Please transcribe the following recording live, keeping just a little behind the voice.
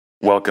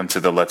Welcome to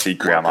the Let's Eat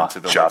Grandma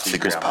Job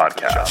Seekers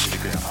Podcast.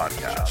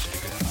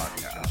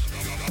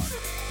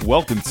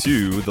 Welcome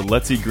to the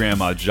Let's Eat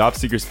Grandma Job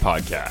Seekers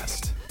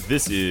Podcast.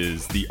 This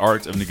is the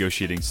Art of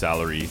Negotiating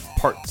Salary,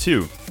 Part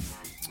 2.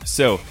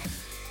 So,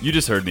 you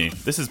just heard me.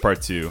 This is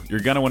Part 2. You're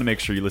going to want to make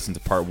sure you listen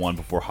to Part 1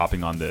 before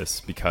hopping on this,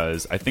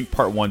 because I think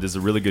Part 1 does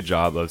a really good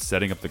job of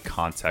setting up the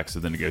context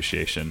of the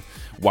negotiation,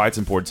 why it's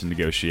important to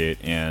negotiate,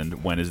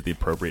 and when is the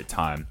appropriate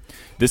time.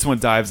 This one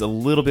dives a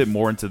little bit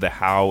more into the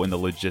how and the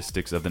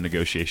logistics of the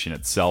negotiation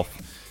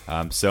itself.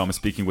 So I'm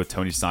speaking with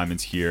Tony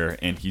Simons here,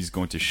 and he's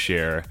going to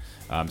share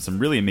some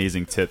really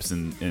amazing tips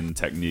and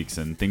techniques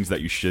and things that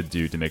you should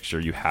do to make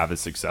sure you have a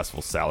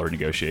successful salary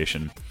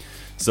negotiation.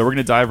 So we're going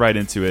to dive right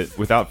into it.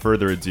 Without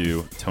further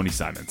ado, Tony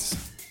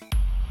Simons.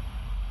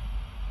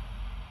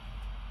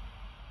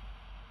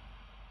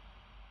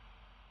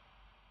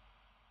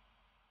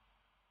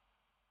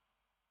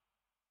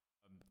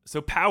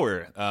 So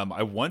power,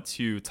 I want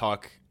to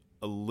talk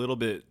a little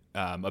bit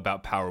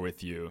about power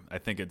with you. I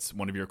think it's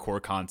one of your core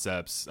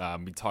concepts.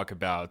 We talk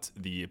about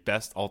the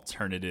best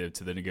alternative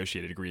to the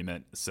negotiated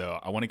agreement. So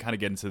I want to kind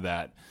of get into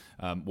that.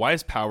 Why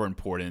is power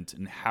important,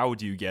 and how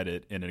do you get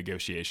it in a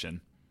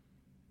negotiation?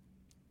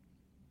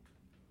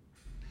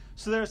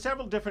 So there are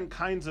several different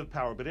kinds of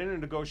power, but in a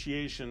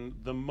negotiation,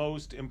 the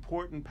most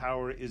important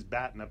power is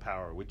BATNA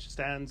power, which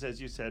stands, as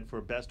you said,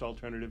 for best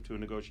alternative to a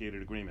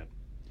negotiated agreement.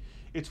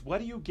 It's what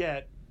do you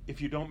get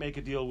if you don't make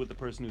a deal with the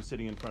person who's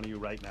sitting in front of you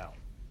right now.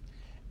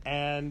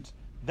 And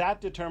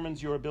that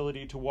determines your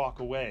ability to walk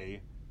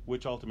away,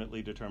 which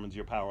ultimately determines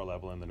your power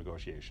level in the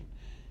negotiation.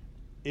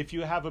 If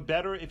you have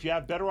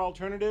better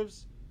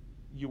alternatives,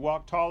 you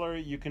walk taller,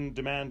 you can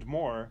demand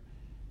more.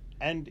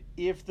 And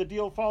if the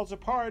deal falls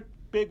apart,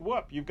 big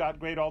whoop, you've got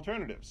great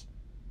alternatives.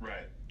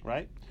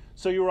 Right?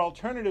 So your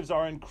alternatives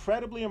are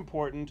incredibly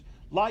important.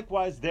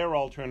 Likewise, their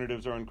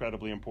alternatives are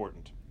incredibly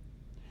important.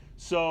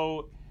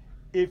 So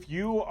if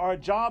you are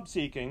job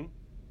seeking,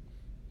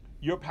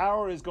 your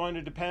power is going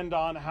to depend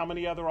on how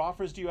many other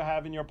offers do you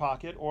have in your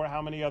pocket, or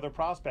how many other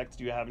prospects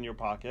do you have in your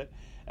pocket.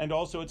 And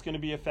also it's going to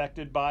be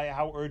affected by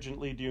how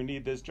urgently do you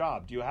need this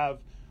job. Do you have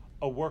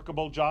a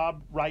workable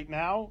job right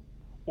now,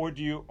 or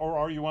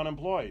are you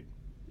unemployed?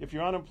 If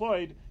you're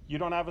unemployed, you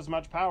don't have as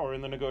much power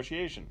in the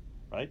negotiation,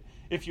 right?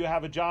 If you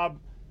have a job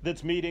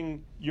that's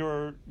meeting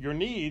your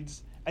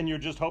needs and you're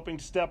just hoping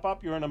to step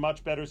up, you're in a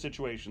much better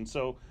situation.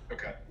 So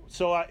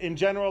in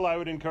general, I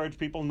would encourage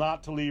people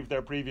not to leave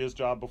their previous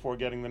job before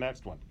getting the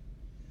next one.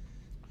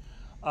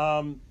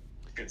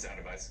 Good sound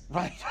advice.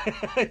 Right.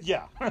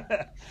 Yeah.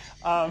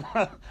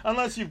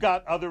 Unless you've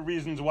got other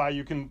reasons why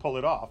you can pull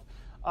it off.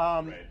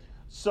 Right.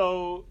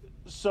 So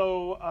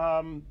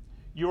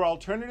your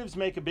alternatives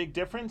make a big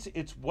difference.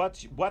 It's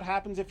what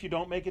happens if you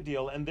don't make a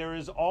deal, and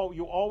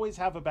you always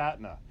have a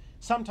BATNA.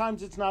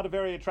 Sometimes it's not a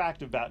very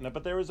attractive BATNA,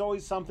 but there is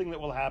always something that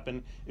will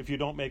happen if you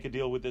don't make a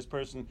deal with this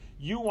person.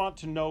 You want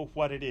to know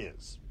what it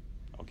is,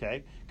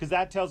 okay? Because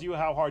that tells you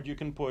how hard you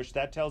can push.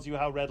 That tells you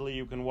how readily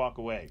you can walk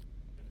away.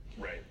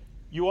 Right.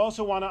 You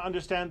also want to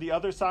understand the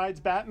other side's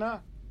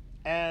BATNA,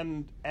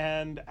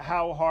 and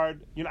how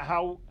hard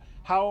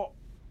how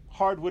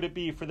hard would it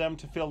be for them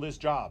to fill this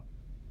job,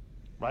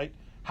 right?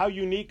 How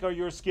unique are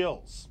your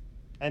skills?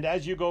 And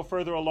as you go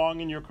further along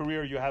in your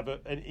career, you have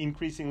an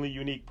increasingly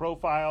unique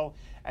profile.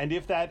 And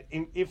if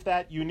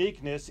that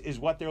uniqueness is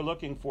what they're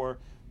looking for,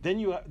 then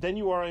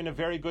you are in a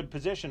very good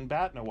position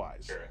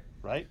BATNA-wise, Sure.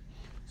 right?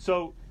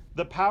 So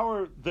the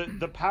power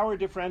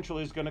differential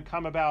is going to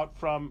come about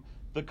from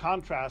the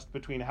contrast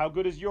between how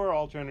good is your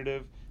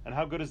alternative and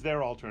how good is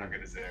their alternative. How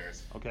good is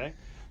theirs? Okay.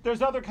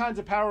 There's other kinds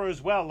of power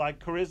as well, like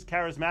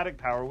charismatic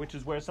power, which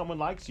is where someone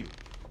likes you.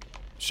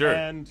 Sure.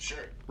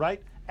 Sure.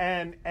 Right?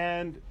 And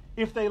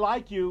if they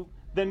like you,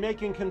 then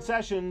making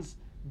concessions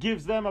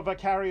gives them a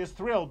vicarious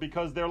thrill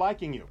because they're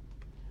liking you.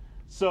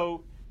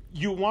 So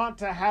you want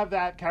to have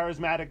that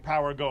charismatic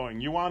power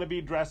going. You want to be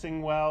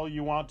dressing well.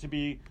 You want to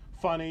be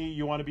funny.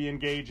 You want to be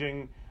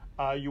engaging.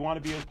 You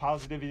want to be as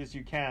positive as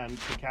you can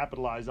to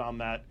capitalize on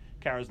that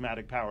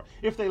charismatic power.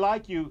 If they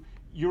like you,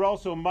 you're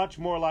also much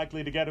more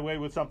likely to get away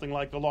with something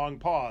like the long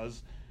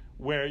pause,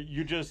 where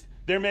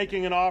they're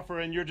making an offer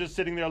and you're just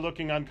sitting there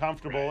looking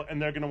uncomfortable, Right.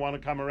 and they're going to want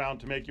to come around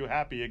to make you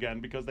happy again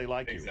because they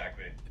like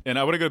Exactly. And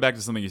I want to go back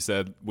to something you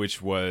said,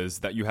 which was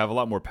that you have a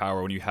lot more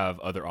power when you have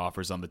other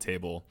offers on the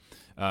table.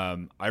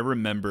 I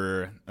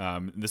remember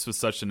this was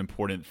such an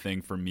important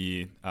thing for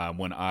me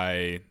when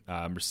I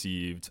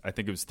received, I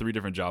think it was 3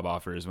 different job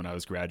offers when I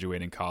was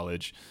graduating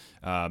college.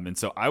 And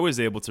so I was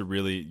able to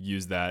really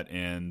use that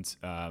and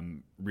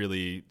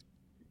really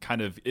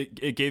kind of,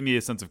 it gave me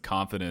a sense of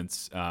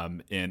confidence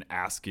in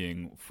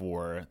asking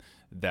for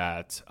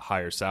that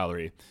higher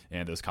salary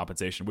and those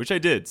compensation, which I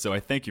did. So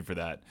I thank you for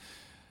that.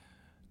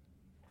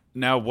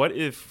 Now, what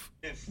if...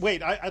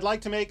 Wait, I'd like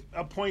to make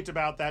a point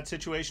about that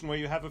situation where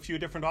you have a few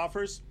different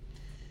offers.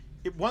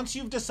 Once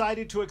you've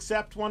decided to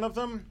accept one of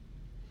them,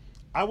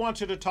 I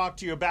want you to talk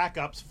to your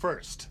backups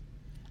first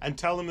and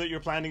tell them that you're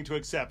planning to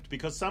accept,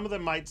 because some of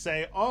them might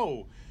say,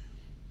 oh,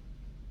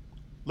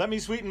 let me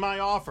sweeten my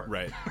offer.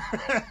 Right.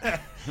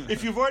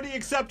 If you've already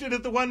accepted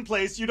at the one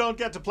place, you don't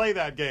get to play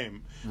that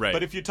game. Right.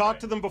 But if you talk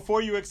to them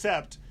before you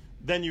accept,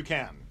 then you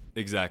can.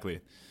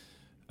 Exactly.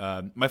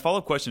 My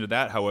follow-up question to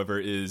that, however,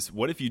 is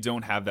what if you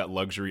don't have that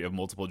luxury of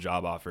multiple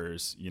job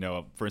offers? You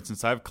know, for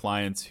instance, I have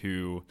clients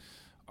who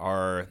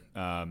are,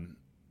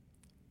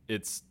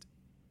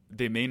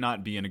 they may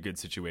not be in a good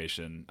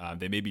situation.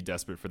 They may be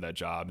desperate for that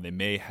job, and they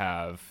may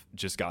have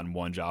just gotten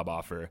one job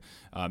offer.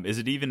 Is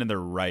it even in their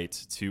right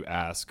to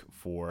ask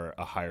for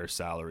a higher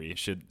salary?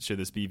 Should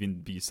this even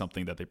be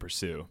something that they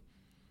pursue?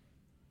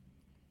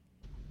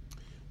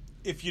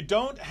 If you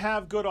don't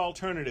have good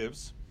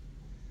alternatives,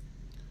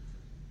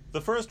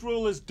 the first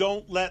rule is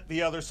don't let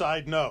the other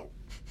side know.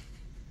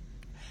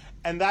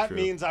 And that True.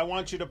 means I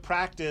want you to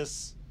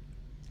practice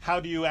how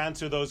do you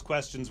answer those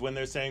questions when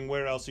they're saying,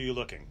 where else are you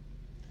looking?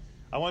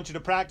 I want you to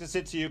practice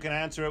it so you can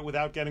answer it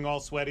without getting all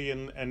sweaty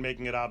and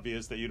making it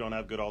obvious that you don't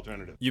have good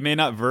alternatives. You may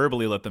not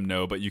verbally let them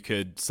know, but you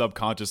could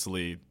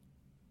subconsciously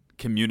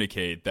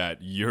communicate that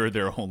you're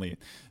their only,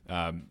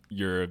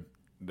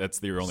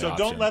 that's your only So option.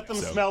 don't let them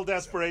smell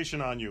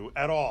desperation on you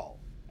at all.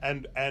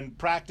 And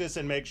practice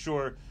and make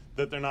sure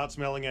that they're not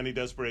smelling any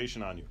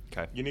desperation on you.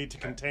 Okay. You need to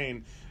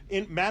contain.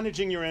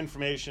 Managing your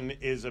information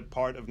is a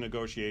part of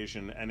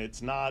negotiation, and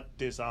it's not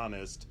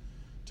dishonest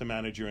to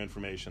manage your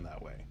information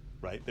that way,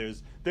 right?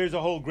 There's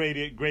a whole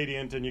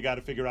gradient, and you got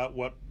to figure out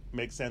what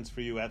makes sense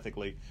for you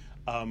ethically.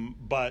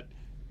 But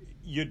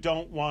you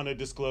don't want to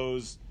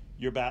disclose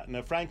your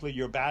BATNA. Frankly,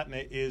 your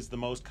BATNA is the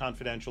most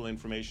confidential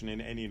information in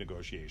any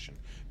negotiation,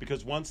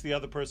 because once the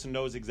other person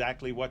knows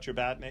exactly what your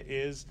BATNA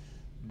is,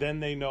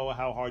 then they know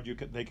how hard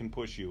they can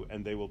push you,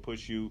 and they will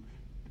push you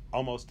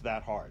almost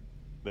that hard.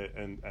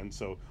 And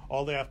so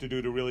all they have to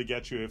do to really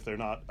get you, if they're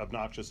not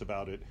obnoxious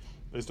about it,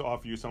 is to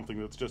offer you something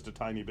that's just a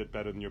tiny bit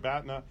better than your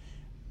BATNA.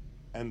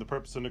 And the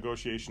purpose of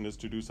negotiation is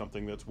to do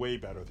something that's way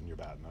better than your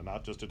BATNA,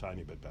 not just a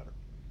tiny bit better.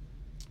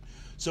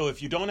 So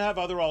if you don't have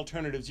other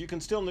alternatives, you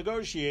can still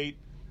negotiate,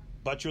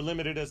 but you're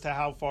limited as to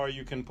how far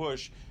you can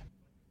push.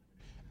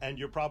 And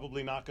you're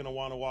probably not going to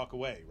want to walk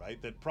away, right?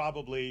 That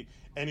probably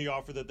any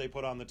offer that they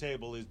put on the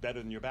table is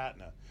better than your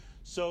BATNA.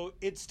 So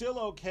it's still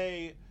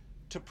okay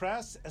to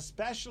press,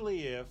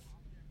 especially if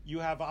you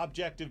have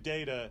objective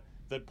data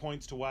that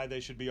points to why they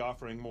should be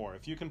offering more.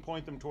 If you can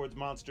point them towards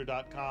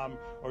Monster.com,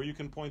 or you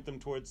can point them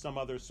towards some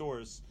other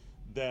source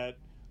that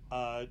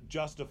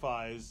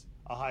justifies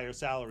a higher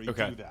salary,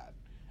 Okay. do that.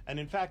 And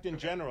in fact, in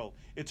general,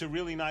 it's a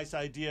really nice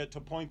idea to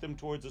point them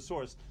towards a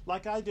source,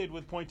 like I did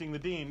with pointing the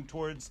dean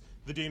towards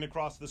the dean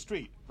across the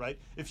street, right?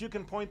 If you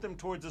can point them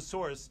towards a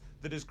source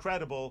that is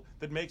credible,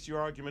 that makes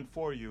your argument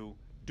for you,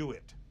 do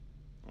it.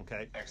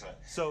 Okay? Excellent.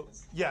 So,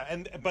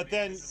 yeah, but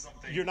then this is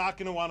something- you're not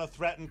going to want to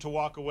threaten to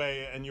walk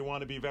away, and you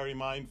want to be very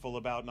mindful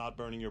about not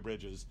burning your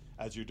bridges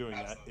as you're doing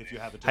that if you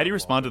have a How do you terrible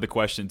respond to the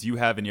question, do you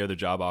have any other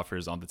job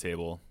offers on the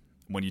table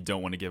when you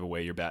don't want to give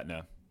away your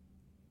BATNA?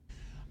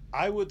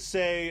 I would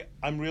say,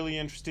 I'm really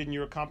interested in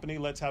your company.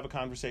 Let's have a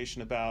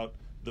conversation about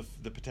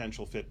the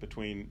potential fit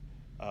between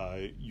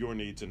your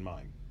needs and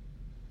mine.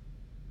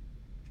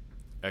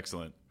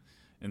 Excellent.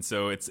 And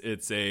so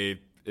it's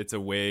a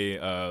way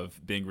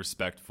of being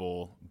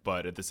respectful,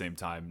 but at the same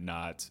time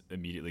not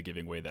immediately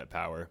giving away that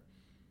power.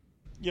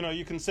 You know,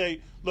 you can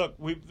say, look,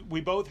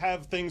 we both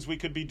have things we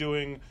could be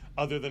doing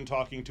other than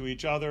talking to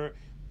each other.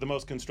 The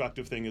most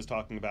constructive thing is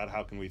talking about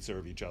how can we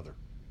serve each other.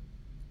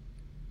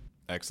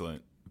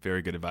 Excellent.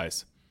 Very good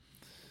advice.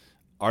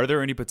 Are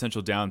there any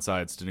potential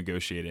downsides to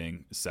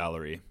negotiating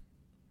salary?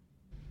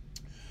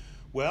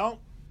 Well,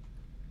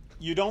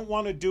 you don't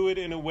want to do it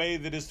in a way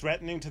that is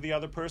threatening to the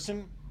other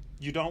person.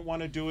 You don't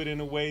want to do it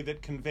in a way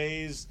that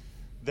conveys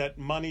that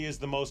money is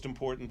the most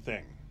important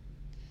thing.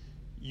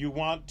 You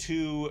want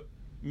to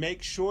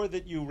make sure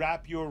that you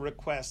wrap your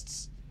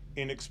requests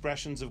in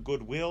expressions of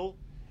goodwill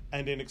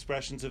and in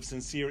expressions of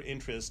sincere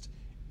interest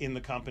in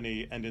the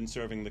company and in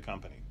serving the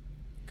company.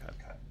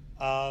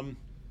 Okay.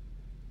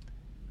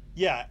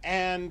 Yeah,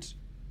 and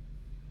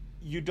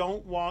you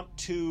don't want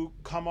to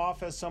come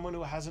off as someone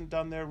who hasn't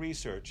done their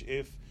research.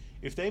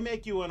 If they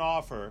make you an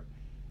offer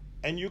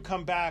and you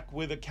come back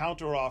with a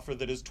counter offer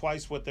that is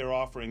twice what they're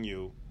offering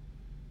you,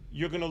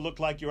 you're going to look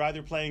like you're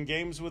either playing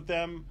games with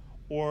them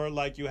or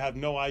like you have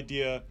no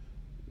idea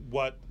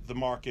what the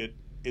market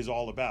is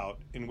all about,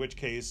 in which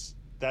case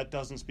that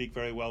doesn't speak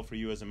very well for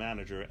you as a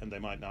manager and they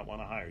might not want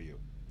to hire you.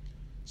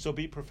 So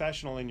be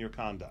professional in your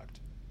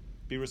conduct.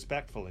 Be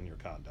respectful in your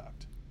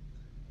conduct.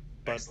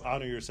 But Excellent.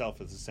 honor yourself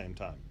at the same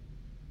time.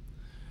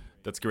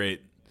 That's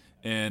great.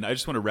 And I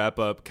just want to wrap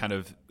up kind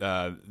of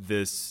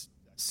this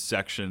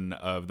section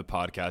of the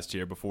podcast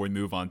here before we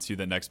move on to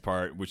the next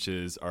part, which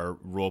is our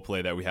role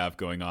play that we have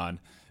going on.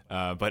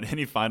 But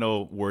any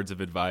final words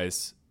of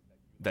advice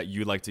that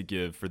you'd like to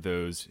give for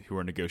those who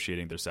are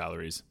negotiating their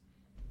salaries?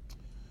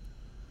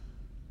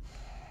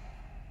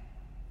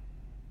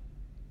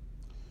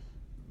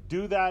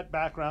 Do that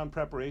background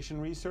preparation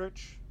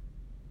research,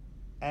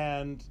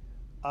 and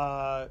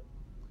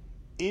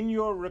in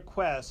your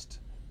request,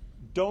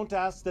 don't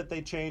ask that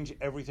they change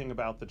everything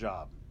about the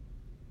job.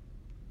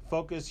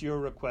 focus your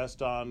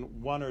request on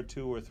one or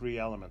two or three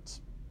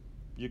elements.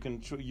 You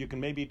can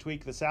maybe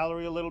tweak the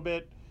salary a little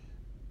bit.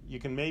 You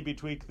can maybe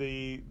tweak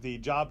the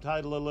job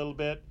title a little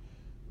bit,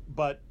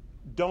 but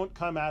don't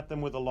come at them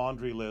with a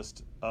laundry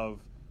list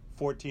of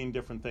 14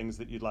 different things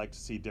that you'd like to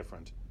see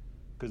different,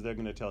 because they're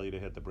going to tell you to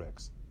hit the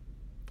bricks.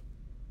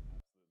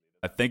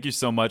 Thank you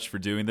so much for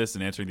doing this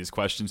and answering these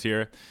questions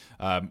here.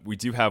 We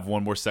do have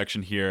one more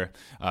section here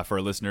for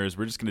our listeners.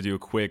 We're just going to do a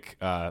quick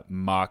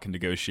mock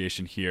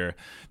negotiation here.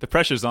 The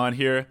pressure's on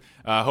here.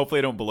 Hopefully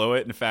I don't blow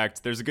it. In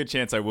fact, there's a good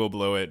chance I will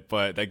blow it,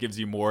 but that gives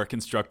you more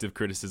constructive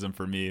criticism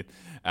for me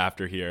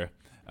after here.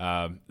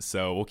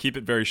 So we'll keep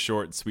it very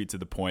short and sweet to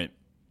the point.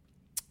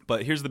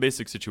 But here's the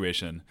basic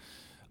situation.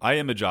 I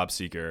am a job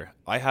seeker.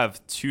 I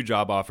have 2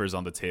 job offers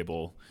on the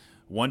table.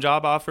 One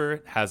job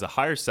offer has a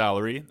higher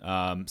salary,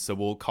 so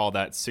we'll call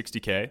that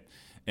 $60K,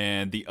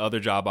 and the other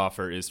job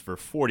offer is for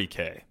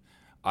 $40K.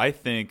 I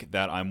think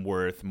that I'm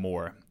worth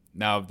more.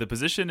 Now, the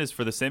position is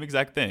for the same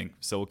exact thing,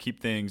 so we'll keep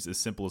things as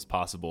simple as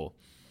possible.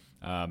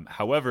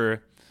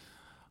 However,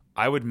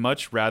 I would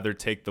much rather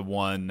take the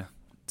one,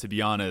 to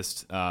be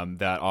honest,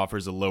 that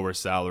offers a lower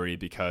salary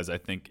because I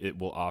think it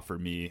will offer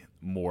me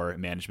more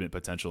management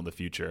potential in the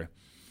future.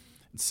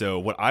 So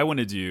what I want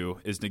to do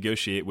is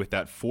negotiate with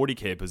that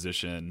 $40K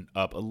position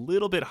up a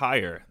little bit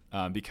higher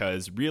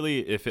because really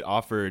if it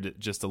offered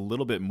just a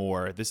little bit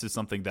more, this is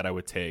something that I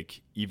would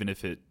take even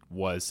if it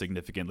was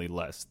significantly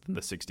less than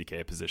the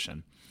 $60K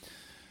position.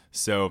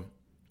 So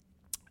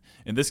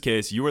in this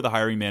case, you were the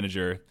hiring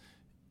manager.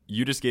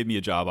 You just gave me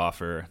a job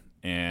offer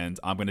and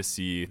I'm going to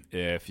see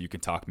if you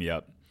can talk me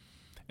up.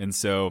 And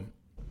so...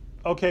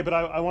 Okay, but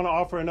I want to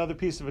offer another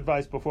piece of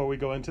advice before we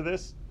go into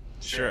this.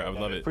 Sure, I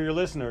would love it. For your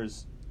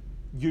listeners,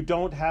 you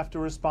don't have to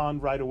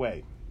respond right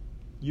away.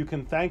 You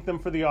can thank them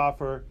for the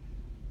offer,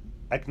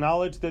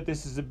 acknowledge that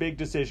this is a big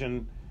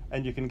decision,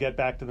 and you can get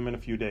back to them in a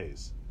few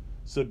days.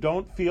 So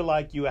don't feel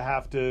like you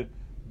have to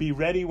be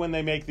ready when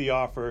they make the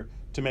offer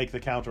to make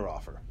the counter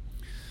offer.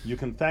 You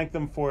can thank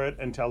them for it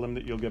and tell them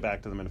that you'll get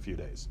back to them in a few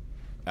days.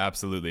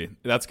 Absolutely.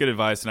 That's good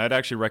advice. And I'd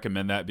actually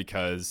recommend that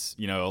because,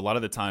 a lot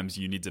of the times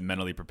you need to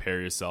mentally prepare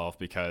yourself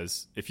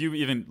because if you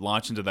even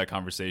launch into that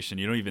conversation,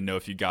 you don't even know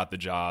if you got the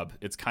job.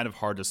 It's kind of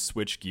hard to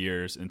switch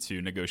gears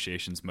into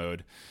negotiations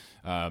mode.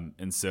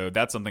 And so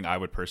that's something I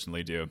would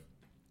personally do.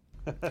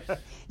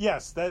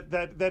 Yes,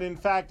 that in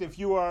fact, if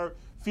you are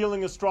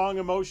feeling a strong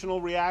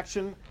emotional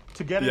reaction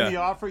to getting the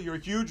offer, you're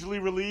hugely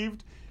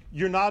relieved,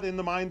 you're not in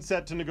the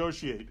mindset to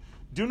negotiate.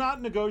 Do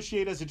not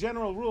negotiate as a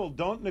general rule.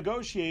 Don't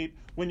negotiate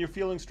when you're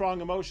feeling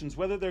strong emotions,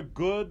 whether they're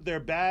good, they're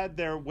bad,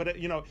 they're what,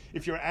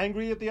 if you're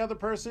angry at the other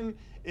person,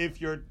 if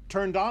you're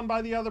turned on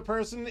by the other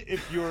person,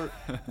 if you're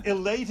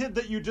elated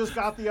that you just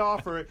got the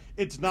offer,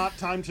 it's not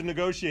time to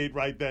negotiate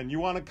right then.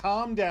 You want to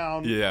calm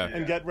down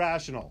and get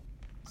rational.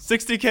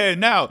 $60K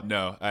now.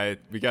 No,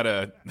 we got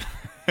to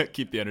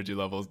keep the energy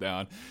levels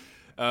down.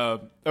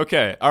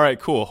 Okay. All right,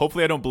 cool.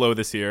 Hopefully I don't blow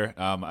this here.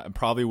 I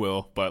probably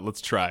will, but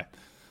let's try.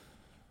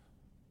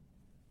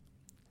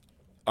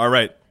 All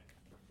right.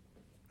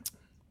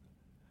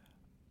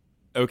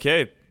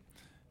 Okay.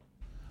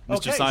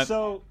 Mr.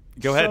 Simon,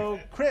 go ahead. So,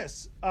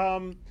 Chris,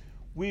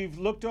 we've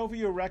looked over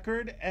your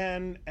record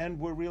and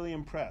we're really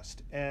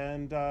impressed.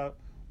 And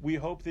we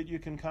hope that you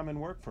can come and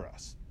work for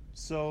us.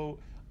 So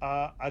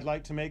I'd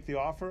like to make the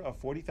offer of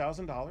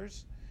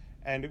 $40,000,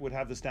 and it would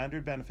have the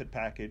standard benefit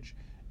package.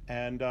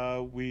 And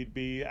we'd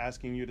be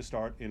asking you to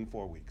start in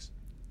 4 weeks.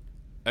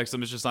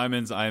 Excellent, Mr.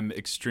 Simons. I'm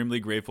extremely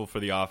grateful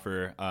for the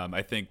offer.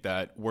 I think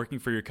that working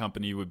for your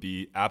company would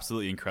be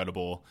absolutely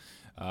incredible.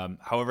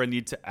 However, I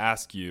need to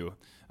ask you,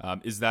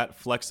 is that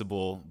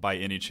flexible by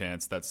any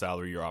chance, that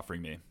salary you're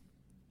offering me?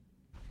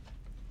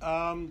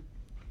 What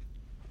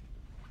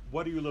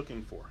are you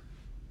looking for?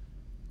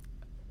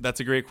 That's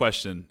a great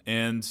question.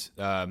 And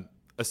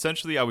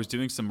essentially, I was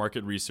doing some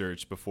market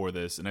research before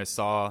this, and I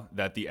saw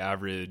that the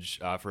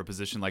average for a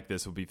position like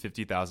this would be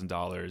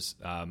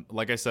 $50,000.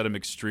 Like I said, I'm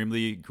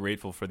extremely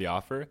grateful for the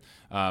offer.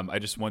 I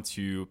just want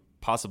to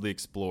possibly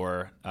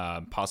explore,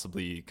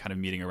 possibly kind of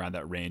meeting around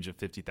that range of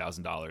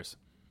 $50,000.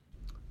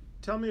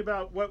 Tell me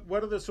about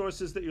what are the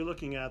sources that you're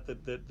looking at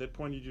that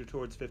pointed you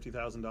towards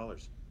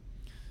 $50,000?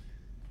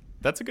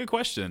 That's a good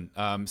question.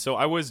 So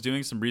I was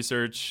doing some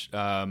research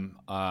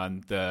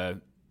on the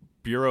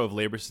Bureau of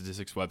Labor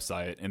Statistics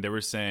website, and they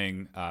were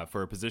saying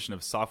for a position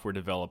of software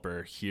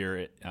developer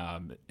here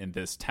in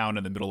this town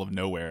in the middle of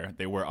nowhere,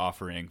 they were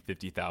offering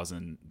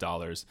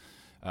 $50,000.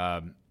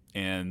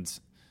 And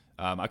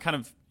I kind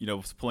of,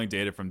 was pulling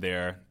data from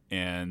there,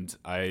 and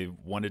I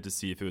wanted to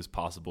see if it was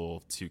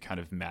possible to kind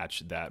of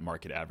match that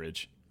market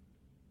average.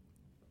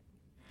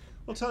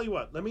 Well, tell you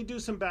what. Let me do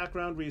some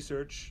background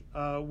research,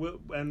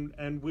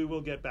 and we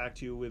will get back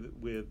to you with.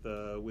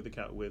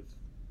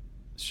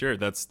 Sure,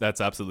 that's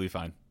absolutely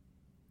fine.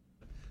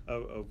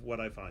 Of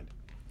what I find.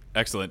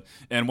 Excellent.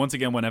 And once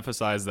again, I want to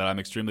emphasize that I'm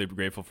extremely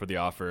grateful for the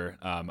offer.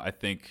 I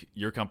think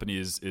your company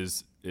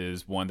is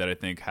one that I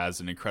think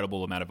has an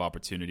incredible amount of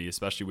opportunity,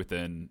 especially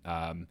within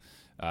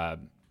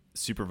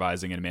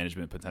supervising and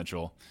management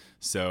potential.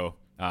 So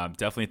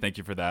Definitely thank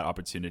you for that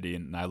opportunity,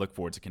 and I look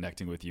forward to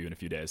connecting with you in a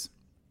few days.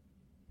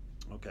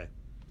 Okay.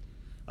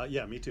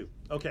 Yeah, me too.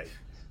 Okay.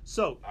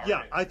 So,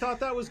 yeah, I thought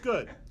that was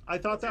good.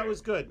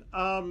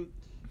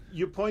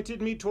 You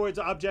pointed me towards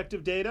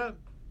objective data.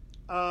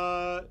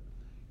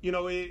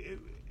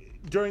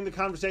 During the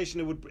conversation,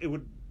 it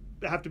would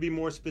have to be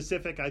more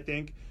specific, I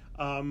think,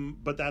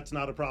 but that's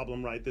not a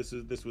problem, right?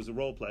 This was a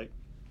role play,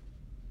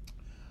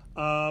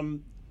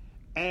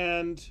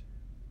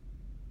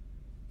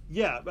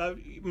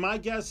 my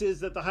guess is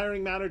that the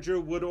hiring manager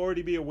would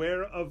already be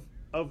aware of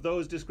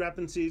those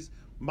discrepancies,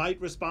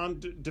 might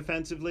respond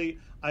defensively.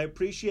 I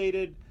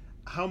appreciated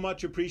how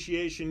much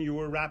appreciation you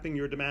were wrapping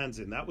your demands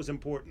in. That was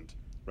important.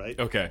 Right.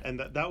 Okay. And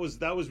that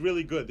was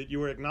really good that you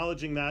were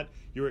acknowledging that.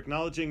 You were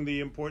acknowledging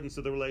the importance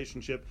of the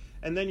relationship,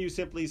 and then you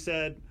simply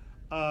said,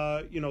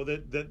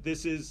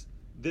 that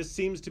this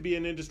seems to be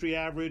an industry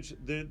average.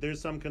 There's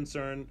some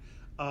concern.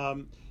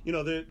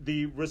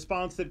 The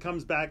response that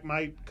comes back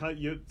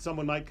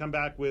someone might come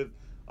back with,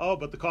 oh,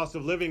 but the cost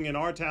of living in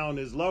our town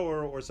is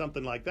lower, or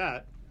something like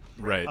that.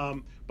 Right.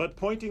 But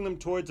pointing them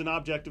towards an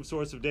objective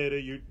source of data,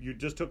 you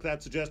just took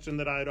that suggestion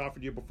that I had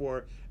offered you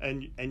before,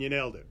 and you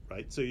nailed it,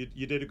 right? So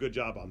you did a good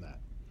job on that.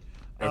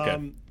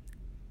 Okay.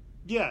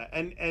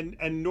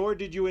 And nor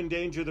did you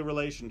endanger the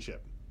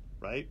relationship,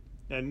 right?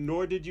 And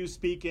nor did you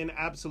speak in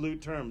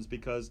absolute terms,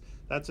 because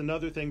that's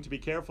another thing to be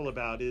careful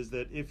about, is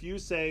that if you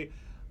say,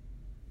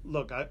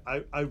 look,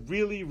 I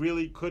really,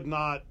 really could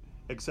not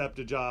accept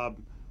a job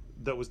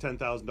that was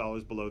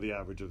 $10,000 below the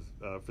average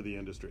for the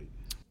industry.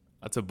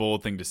 That's a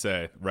bold thing to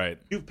say, right?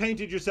 You've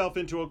painted yourself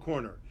into a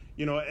corner.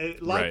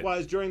 Likewise,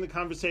 right. During the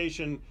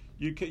conversation,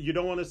 you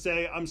don't want to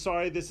say, I'm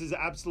sorry, this is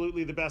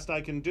absolutely the best I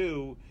can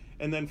do,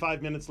 and then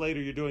 5 minutes later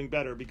you're doing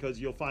better,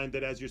 because you'll find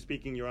that as you're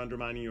speaking, you're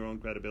undermining your own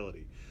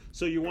credibility.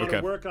 So you want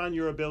to work on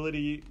your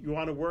ability, you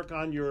want to work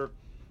on your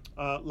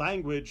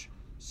language,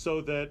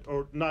 so that,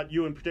 or not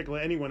you in particular,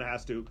 anyone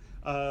has to,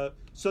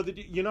 so that,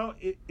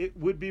 it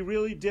would be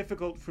really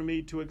difficult for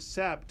me to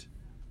accept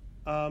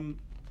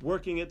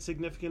working at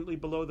significantly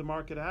below the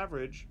market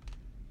average,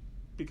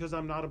 because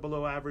I'm not a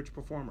below average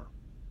performer.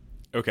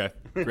 Okay,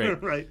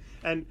 great. Right.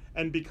 And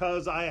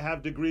because I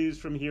have degrees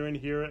from here and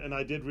here, and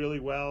I did really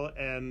well,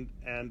 and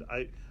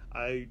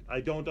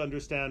I don't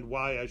understand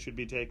why I should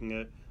be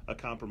taking a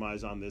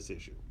compromise on this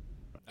issue.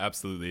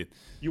 Absolutely.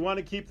 You want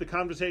to keep the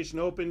conversation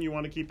open, you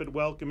want to keep it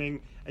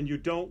welcoming, and you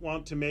don't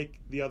want to make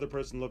the other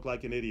person look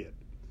like an idiot.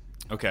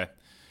 Okay.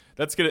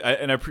 That's good,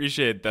 and I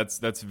appreciate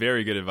that's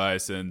very good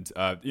advice. And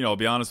I'll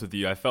be honest with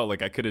you, I felt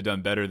like I could have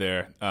done better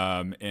there.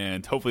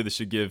 And hopefully, this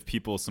should give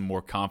people some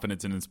more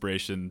confidence and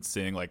inspiration,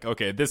 saying like,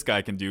 okay, this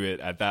guy can do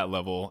it at that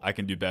level, I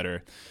can do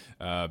better.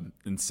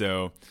 And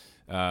so,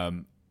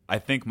 I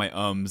think my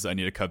I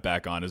need to cut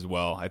back on as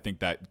well. I think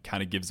that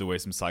kind of gives away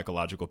some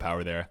psychological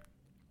power there.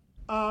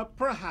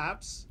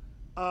 Perhaps,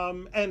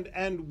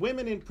 and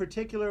women in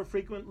particular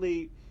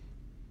frequently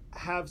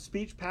have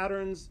speech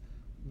patterns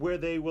where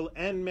they will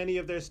end many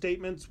of their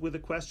statements with a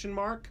question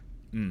mark,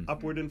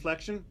 upward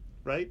inflection,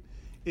 right?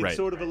 It's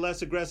sort of a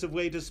less aggressive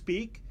way to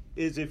speak,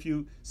 is if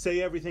you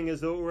say everything as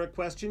though it were a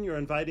question, you're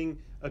inviting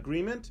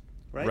agreement,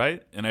 right?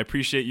 Right, and I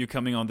appreciate you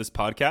coming on this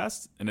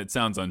podcast, and it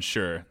sounds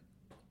unsure.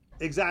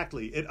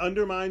 Exactly. It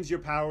undermines your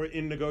power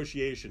in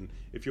negotiation.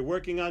 If you're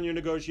working on your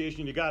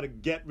negotiation, you got to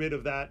get rid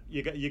of that.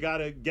 You got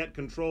to get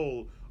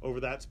control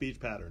over that speech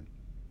pattern,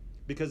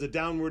 because a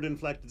downward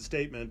inflected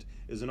statement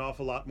is an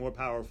awful lot more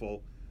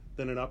powerful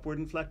than an upward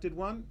inflected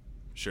one.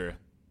 Sure.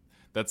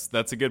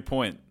 That's a good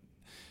point.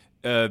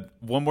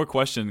 One more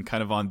question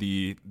kind of on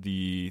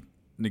the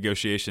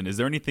negotiation. Is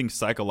there anything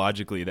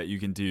psychologically that you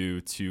can do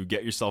to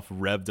get yourself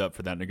revved up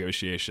for that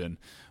negotiation?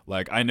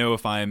 Like, I know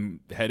if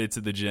I'm headed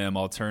to the gym,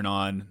 I'll turn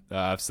on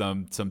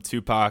some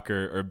Tupac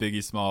or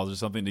Biggie Smalls or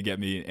something to get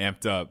me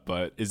amped up.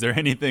 But is there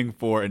anything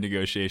for a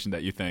negotiation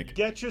that you think?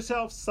 Get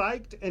yourself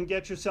psyched and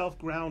get yourself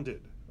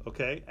grounded,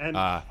 okay?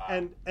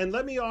 And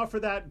let me offer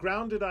that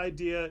grounded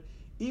idea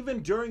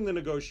even during the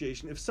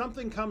negotiation. If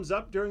something comes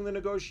up during the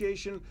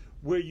negotiation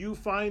where you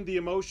find the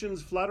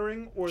emotions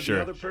fluttering, or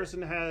the other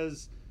person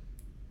has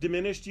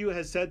diminished you,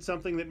 has said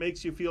something that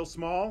makes you feel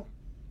small,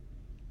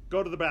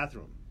 go to the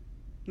bathroom.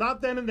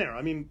 Not then and there.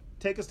 I mean,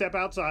 take a step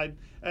outside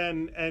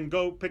and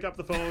go pick up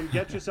the phone,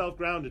 get yourself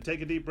grounded,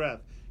 take a deep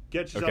breath,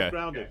 get yourself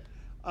grounded.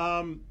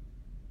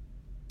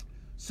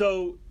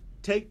 So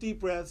take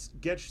deep breaths,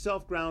 get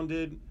yourself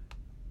grounded,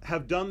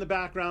 have done the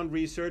background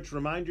research,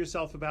 remind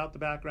yourself about the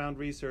background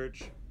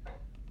research,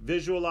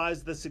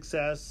 visualize the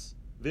success,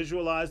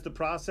 visualize the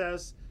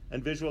process,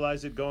 and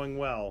visualize it going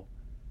well,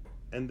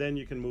 and then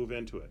you can move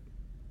into it,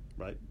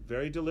 right?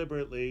 Very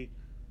deliberately,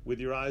 with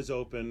your eyes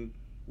open,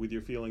 with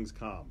your feelings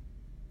calm,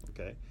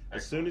 okay?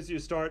 As soon as you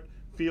start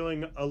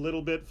feeling a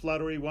little bit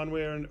fluttery one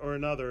way or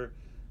another,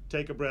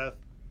 take a breath,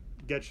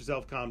 get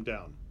yourself calmed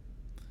down.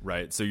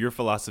 Right. So your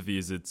philosophy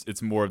is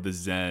it's more of the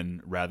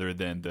Zen rather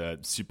than the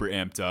super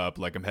amped up,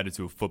 like I'm headed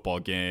to a football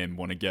game,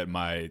 want to get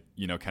my,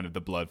 kind of the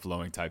blood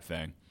flowing type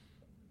thing.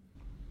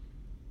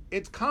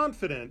 It's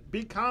confident.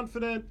 Be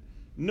confident.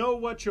 Know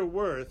what you're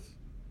worth.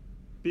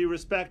 be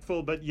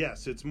respectful, but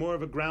yes, it's more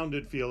of a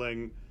grounded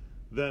feeling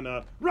than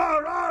a rah,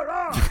 rah,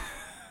 rah.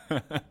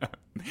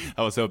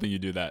 I was hoping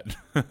you'd do that.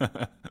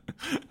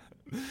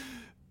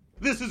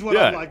 This is what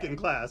I'm like in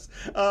class.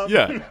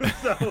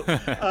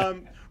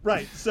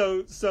 Right.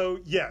 So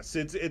yes,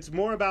 it's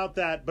more about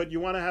that, but you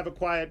want to have a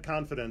quiet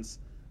confidence.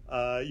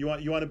 You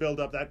want to build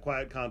up that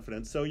quiet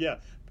confidence. So yeah,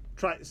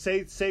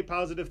 say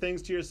positive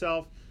things to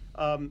yourself.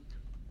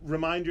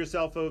 Remind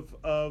yourself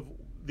of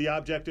the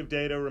objective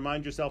data.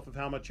 Remind yourself of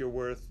how much you're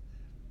worth,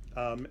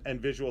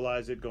 and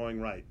visualize it going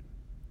right.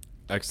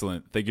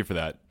 Excellent. Thank you for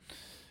that.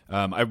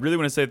 I really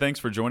want to say thanks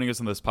for joining us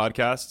on this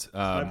podcast.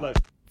 My pleasure.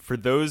 For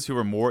those who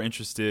are more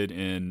interested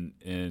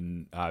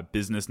in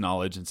business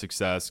knowledge and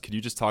success, could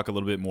you just talk a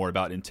little bit more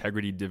about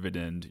Integrity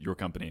Dividend, your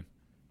company?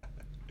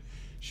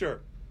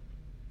 Sure.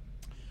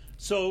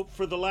 So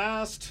for the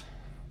last,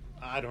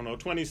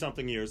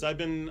 20-something years, I've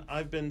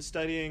been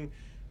studying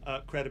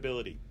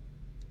credibility,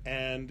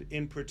 and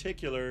in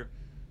particular,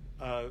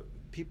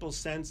 people's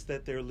sense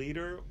that their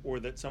leader or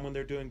that someone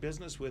they're doing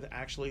business with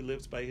actually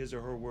lives by his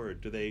or her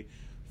word. Do they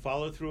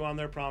follow through on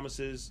their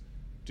promises?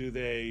 Do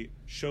they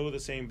show the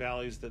same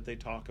values that they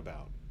talk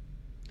about?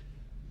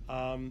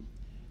 And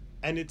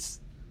it's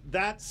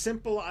that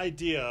simple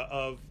idea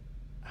of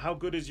how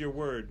good is your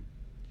word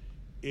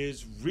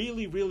is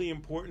really, really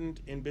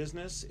important in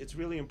business. It's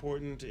really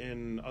important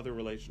in other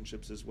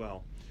relationships as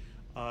well.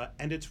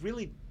 And it's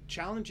really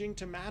challenging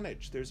to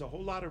manage. There's a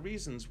whole lot of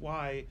reasons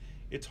why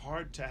it's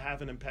hard to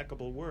have an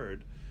impeccable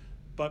word,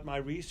 but my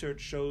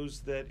research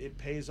shows that it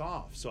pays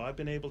off. So I've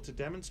been able to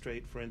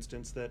demonstrate, for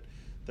instance, that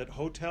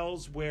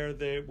hotels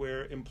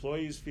where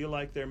employees feel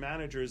like their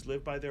managers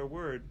live by their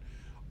word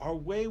are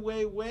way,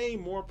 way, way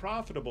more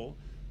profitable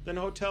than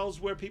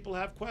hotels where people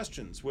have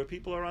questions, where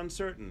people are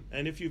uncertain.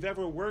 And if you've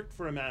ever worked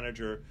for a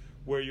manager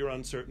where you're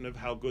uncertain of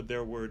how good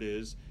their word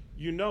is,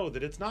 you know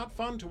that it's not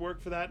fun to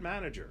work for that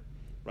manager,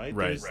 right?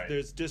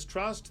 There's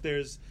distrust,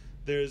 there's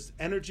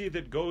energy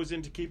that goes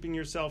into keeping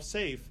yourself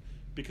safe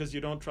because you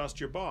don't trust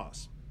your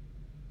boss.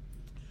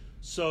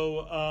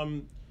 So,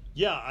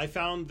 I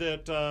found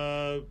that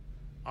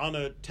on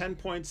a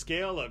 10-point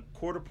scale, a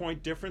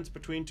quarter-point difference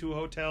between two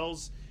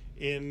hotels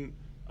in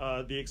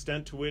the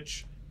extent to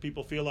which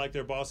people feel like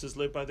their bosses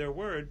live by their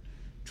word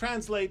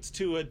translates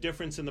to a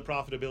difference in the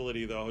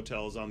profitability of the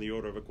hotels on the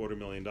order of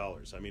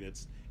 $250,000. I mean,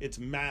 it's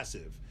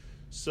massive.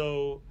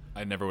 So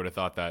I never would have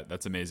thought that.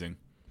 That's amazing.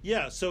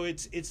 Yeah, so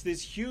it's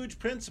this huge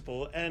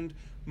principle, and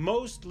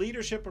most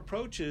leadership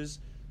approaches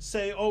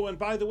say, oh, and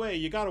by the way,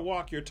 you got to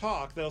walk your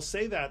talk. They'll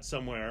say that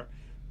somewhere,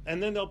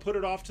 and then they'll put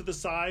it off to the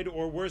side,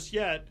 or worse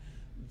yet,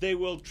 they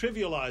will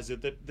trivialize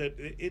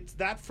it.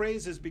 That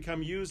phrase has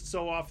become used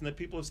so often that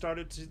people have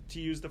started to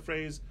use the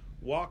phrase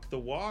walk the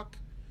walk,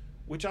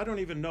 which I don't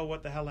even know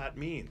what the hell that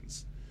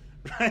means.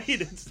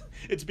 Right?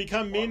 It's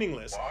become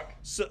meaningless. Walk?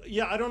 So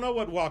yeah, I don't know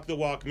what walk the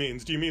walk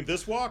means. Do you mean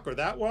this walk or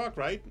that walk,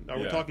 right? Are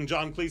we talking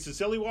John Cleese's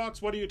silly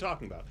walks? What are you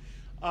talking about?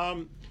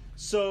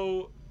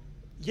 So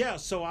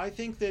I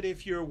think that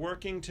if you're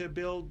working to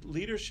build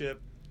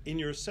leadership in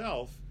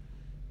yourself,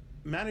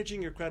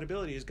 managing your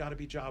credibility has got to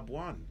be job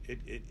one.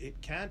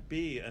 It can't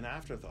be an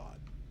afterthought.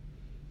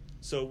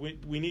 So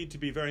we need to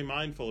be very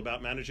mindful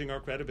about managing our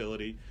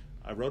credibility.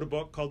 I wrote a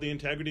book called The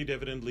Integrity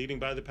Dividend, Leading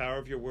by the Power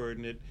of Your Word,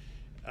 and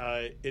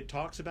it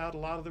talks about a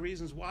lot of the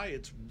reasons why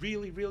it's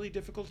really, really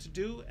difficult to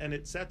do, and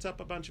it sets up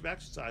a bunch of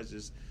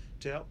exercises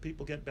to help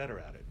people get better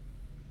at it.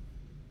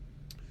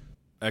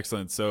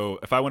 Excellent. So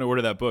if I want to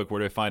order that book, where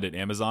do I find it?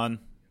 Amazon?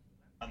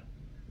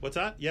 What's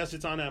that? Yes,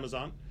 it's on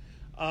Amazon.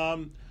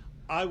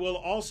 I will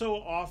also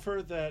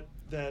offer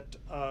that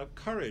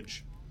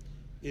courage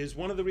is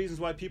one of the reasons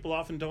why people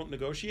often don't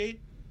negotiate,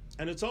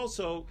 and it's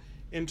also,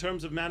 in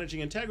terms of managing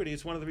integrity,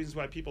 it's one of the reasons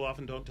why people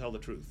often don't tell the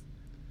truth.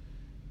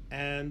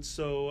 And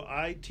so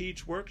I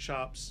teach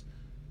workshops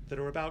that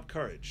are about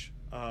courage.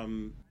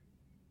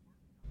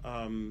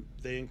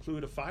 They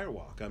include a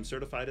firewalk. I'm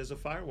certified as a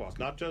firewalk.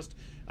 Not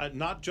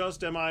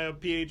just am I a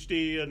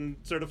PhD and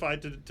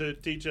certified to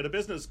teach at a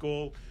business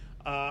school.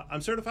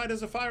 I'm certified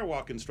as a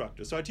firewalk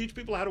instructor. So I teach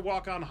people how to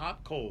walk on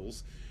hot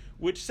coals,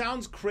 which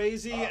sounds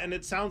crazy and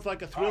it sounds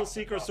like a thrill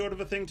seeker sort of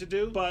a thing to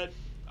do, but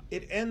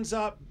it ends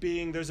up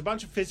being, there's a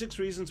bunch of physics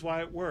reasons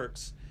why it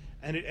works,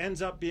 and it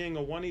ends up being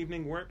a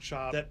one-evening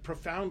workshop that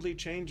profoundly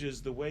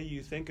changes the way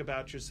you think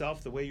about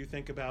yourself, the way you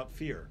think about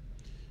fear.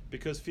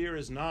 Because fear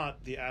is not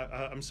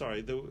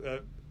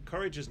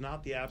courage is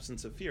not the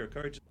absence of fear.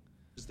 Courage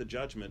is the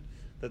judgment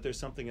that there's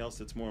something else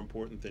that's more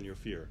important than your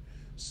fear.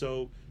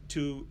 So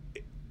to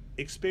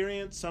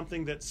experience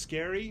something that's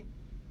scary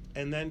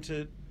and then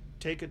to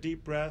take a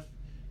deep breath,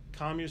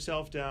 calm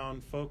yourself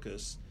down,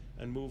 focus,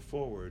 and move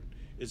forward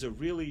is a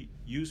really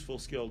useful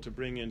skill to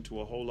bring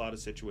into a whole lot of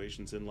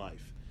situations in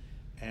life.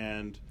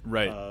 And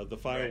the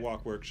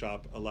Firewalk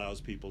workshop allows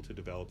people to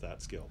develop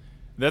that skill.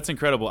 That's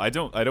incredible. I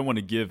don't want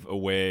to give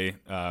away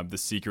the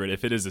secret,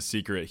 if it is a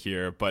secret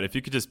here, but if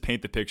you could just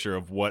paint the picture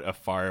of what a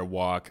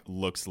firewalk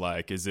looks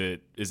like. Is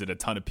it a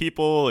ton of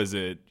people? Is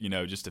it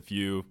just a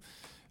few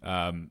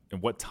And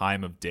what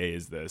time of day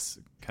is this?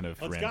 Kind of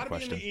Well, it's random got to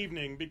be question. in the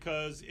evening,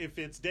 because if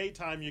it's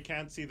daytime, you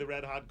can't see the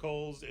red hot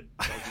coals. It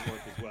doesn't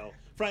work as well.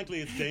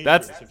 Frankly, it's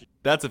dangerous.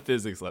 That's a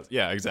physics lesson.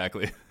 Yeah,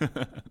 exactly.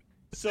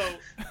 So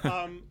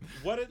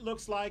what it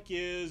looks like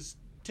is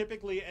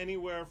typically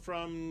anywhere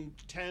from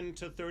 10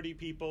 to 30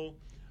 people.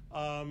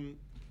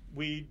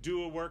 We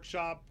do a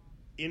workshop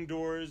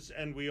indoors,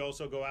 and we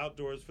also go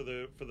outdoors for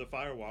the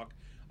firewalk.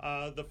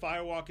 The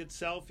firewalk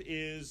itself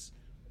is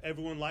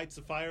everyone lights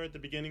a fire at the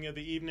beginning of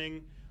the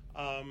evening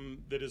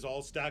that is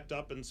all stacked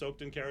up and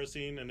soaked in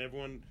kerosene,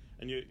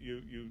 and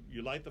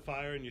you light the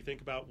fire and you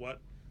think about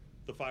what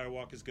the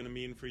firewalk is going to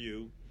mean for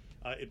you.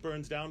 It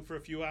burns down for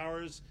a few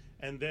hours,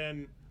 and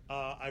then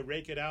I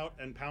rake it out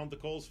and pound the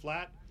coals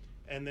flat,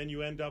 and then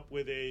you end up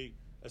with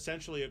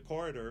essentially a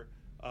corridor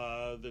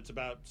that's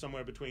about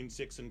somewhere between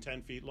 6 and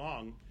 10 feet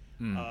long.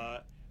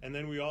 And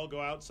then we all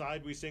go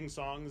outside, we sing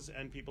songs,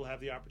 and people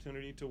have the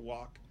opportunity to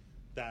walk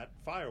that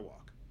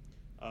firewalk,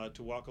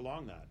 to walk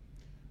along that.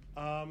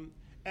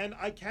 And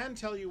I can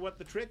tell you what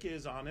the trick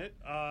is on it.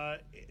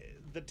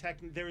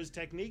 There is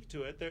technique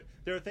to it.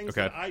 There are things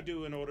that I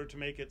do in order to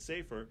make it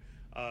safer.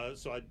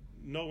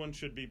 No one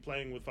should be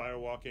playing with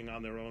firewalking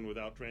on their own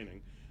without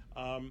training.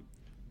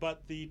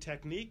 But the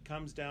technique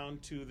comes down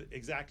to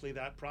exactly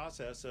that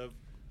process of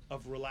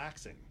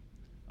relaxing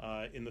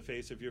in the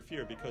face of your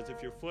fear. Because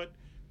if your foot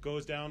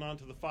goes down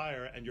onto the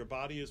fire and your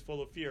body is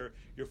full of fear,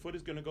 your foot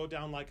is going to go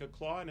down like a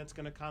claw, and it's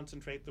going to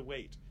concentrate the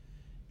weight.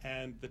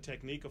 And the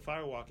technique of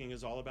firewalking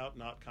is all about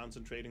not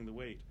concentrating the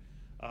weight.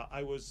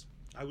 I was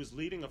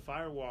leading a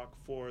firewalk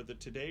for the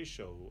Today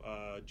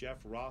Show, Jeff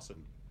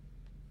Rawson,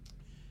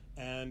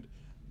 and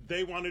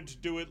they wanted to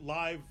do it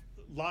live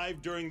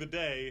during the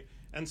day,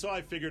 and so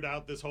I figured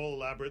out this whole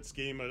elaborate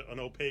scheme, an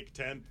opaque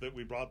tent that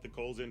we brought the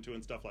coals into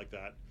and stuff like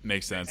that.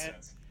 Makes sense.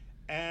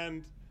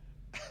 And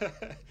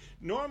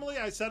normally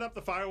I set up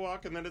the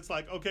firewalk, and then it's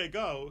like, okay,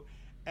 go.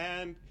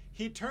 And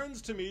he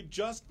turns to me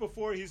just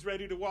before he's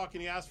ready to walk,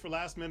 and he asks for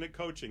last-minute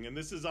coaching, and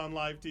this is on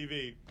live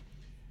TV.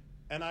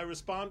 And I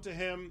respond to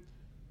him.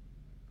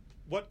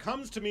 What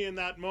comes to me in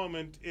that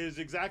moment is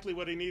exactly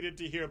what he needed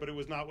to hear, but it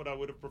was not what I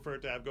would have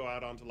preferred to have go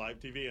out onto live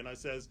TV. And I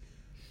says,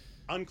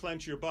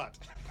 unclench your butt.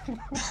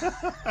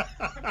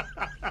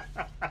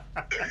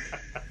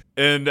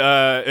 And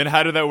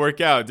how did that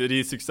work out? Did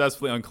he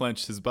successfully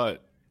unclench his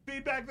butt?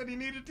 Feedback that he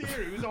needed to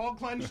hear. He was all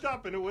clenched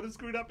up, and it would have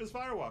screwed up his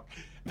firewalk.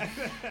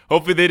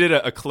 Hopefully they did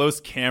a close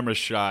camera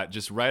shot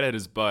just right at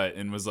his butt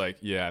and was like,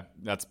 yeah,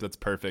 that's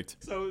perfect.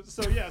 So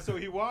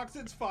he walks,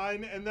 it's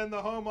fine, and then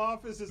the home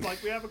office is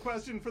like, we have a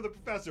question for the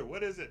professor.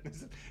 What is it?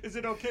 Is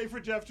it okay for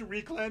Jeff to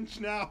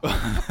reclench now?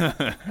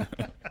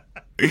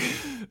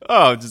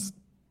 Oh, just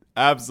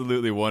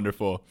absolutely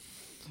wonderful.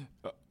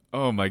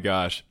 Oh my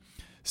gosh.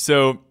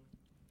 So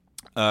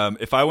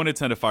if I want to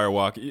attend a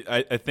firewalk,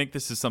 I think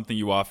this is something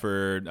you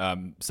offer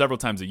several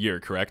times a year,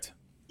 correct?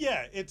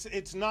 Yeah,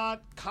 it's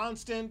not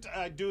constant.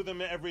 I do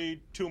them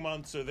every 2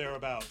 months or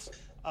thereabouts.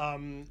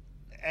 And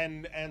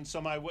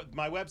so my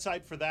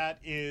website for that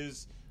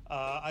is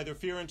either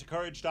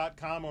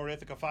fearintocourage.com or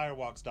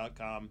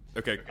ithacafirewalks.com.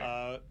 Okay.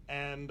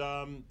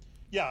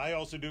 I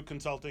also do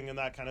consulting and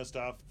that kind of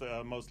stuff,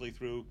 mostly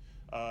through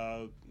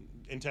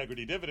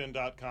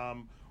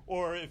integritydividend.com.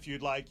 Or if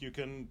you'd like, you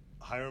can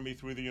hire me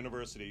through the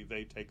university.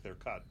 They take their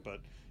cut. But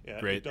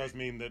yeah, it does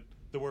mean that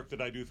the work that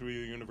I do through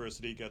the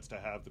university gets to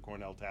have the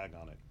Cornell tag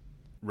on it.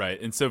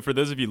 Right. And so for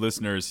those of you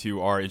listeners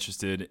who are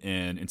interested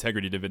in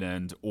Integrity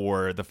Dividend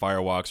or the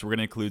Firewalks, we're going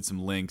to include some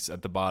links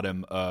at the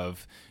bottom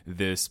of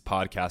this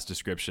podcast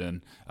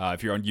description.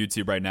 If you're on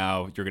YouTube right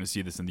now, you're going to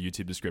see this in the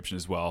YouTube description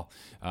as well.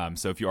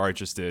 So if you are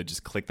interested,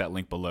 just click that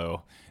link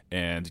below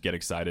and get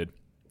excited.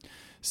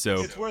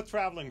 So it's worth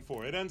traveling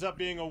for. It ends up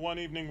being a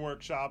one-evening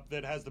workshop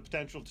that has the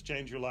potential to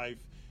change your life,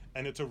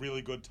 and it's a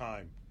really good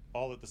time,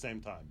 all at the same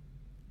time.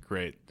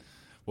 Great.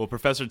 Well,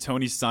 Professor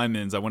Tony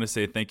Simons, I want to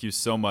say thank you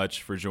so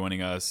much for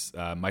joining us.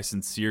 My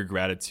sincere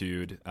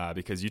gratitude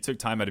because you took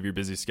time out of your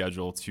busy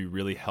schedule to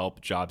really help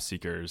job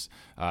seekers.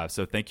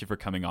 So thank you for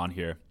coming on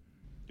here.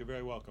 You're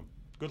very welcome.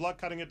 Good luck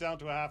cutting it down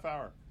to a half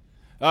hour.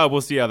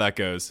 We'll see how that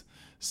goes.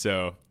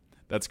 So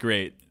that's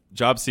great.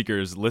 Job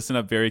seekers, listen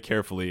up very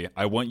carefully.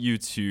 I want you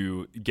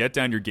to get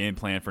down your game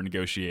plan for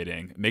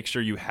negotiating. Make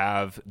sure you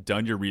have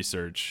done your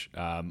research,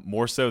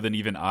 more so than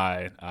even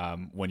I,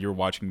 when you're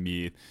watching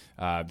me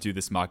do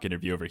this mock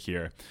interview over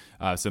here.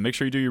 So make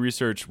sure you do your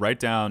research. Write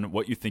down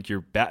what you think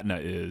your BATNA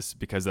is,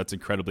 because that's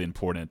incredibly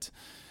important.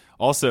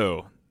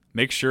 Also,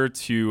 make sure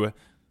to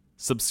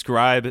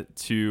subscribe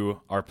to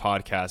our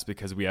podcast,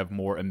 because we have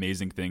more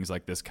amazing things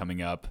like this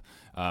coming up.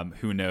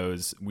 Who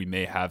knows? We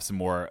may have some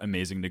more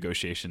amazing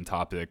negotiation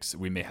topics.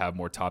 We may have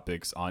more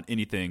topics on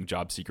anything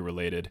job seeker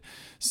related.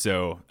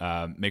 So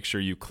make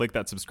sure you click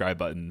that subscribe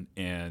button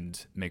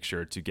and make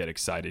sure to get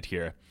excited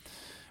here.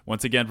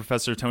 Once again,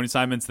 Professor Tony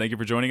Simons, thank you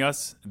for joining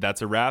us.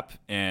 That's a wrap,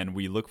 and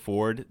we look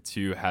forward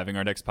to having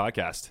our next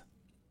podcast.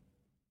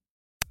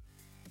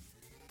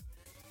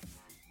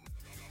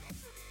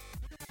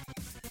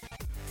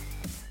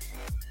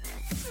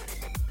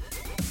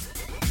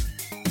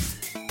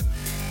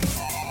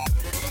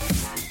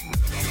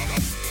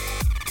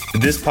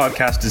 This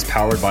podcast is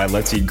powered by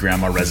Let's Eat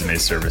Grandma Resume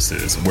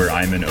Services, where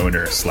I'm an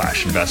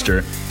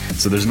owner/investor.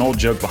 So there's an old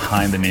joke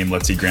behind the name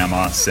Let's Eat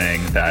Grandma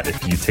saying that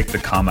if you take the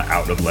comma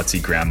out of Let's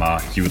Eat Grandma,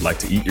 you would like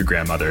to eat your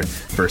grandmother,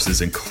 versus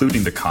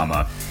including the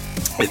comma,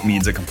 it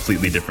means a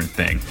completely different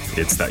thing.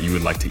 It's that you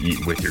would like to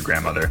eat with your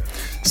grandmother.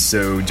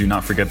 So do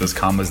not forget those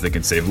commas, they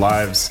can save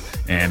lives,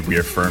 and we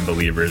are firm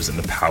believers in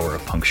the power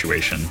of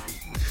punctuation.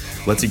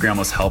 Let's Eat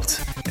Grandma's helped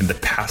in the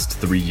past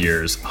 3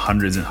 years,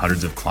 hundreds and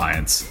hundreds of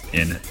clients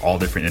in all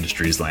different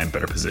industries land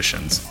better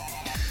positions.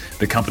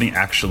 The company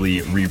actually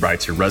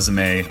rewrites your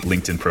resume,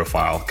 LinkedIn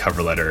profile,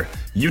 cover letter,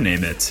 you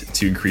name it,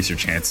 to increase your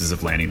chances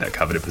of landing that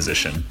coveted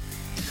position.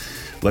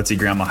 Let's Eat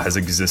Grandma has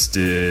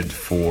existed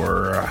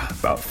for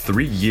about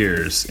 3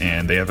 years,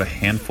 and they have a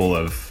handful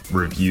of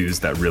reviews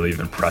that really have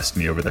impressed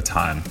me over the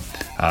time.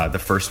 The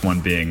first one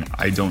being,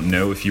 I don't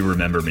know if you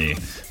remember me,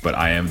 but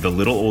I am the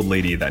little old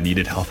lady that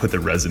needed help with a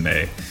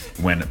resume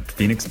when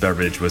Phoenix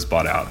Beverage was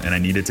bought out and I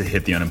needed to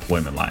hit the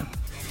unemployment line.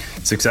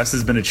 Success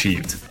has been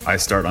achieved. I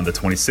start on the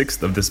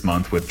 26th of this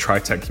month with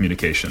TriTech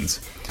Communications.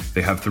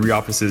 They have 3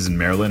 offices in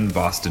Maryland,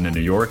 Boston, and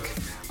New York.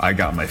 I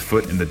got my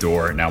foot in the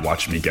door, now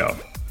watch me go.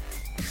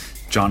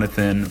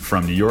 Jonathan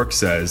from New York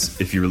says,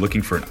 if you're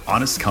looking for an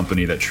honest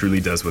company that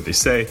truly does what they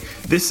say,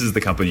 this is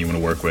the company you want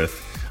to work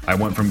with. I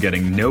went from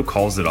getting no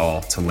calls at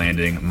all to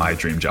landing my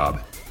dream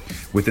job.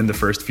 Within the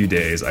first few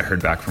days, I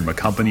heard back from a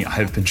company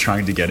I've been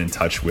trying to get in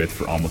touch with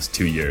for almost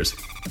 2 years.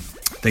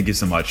 Thank you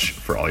so much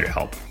for all your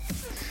help.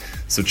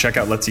 So check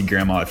out Let's Eat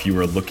Grandma if you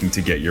are looking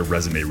to get your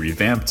resume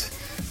revamped.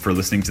 For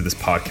listening to this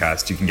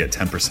podcast, you can get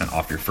 10%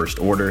 off your first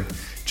order.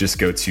 Just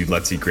go to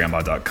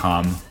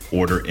letseatgrandma.com,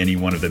 order any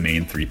one of the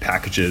main 3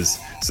 packages.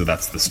 So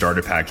that's the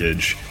starter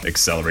package,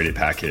 accelerated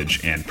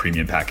package, and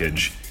premium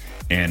package,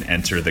 and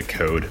enter the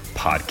code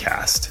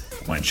podcast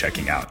when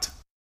checking out.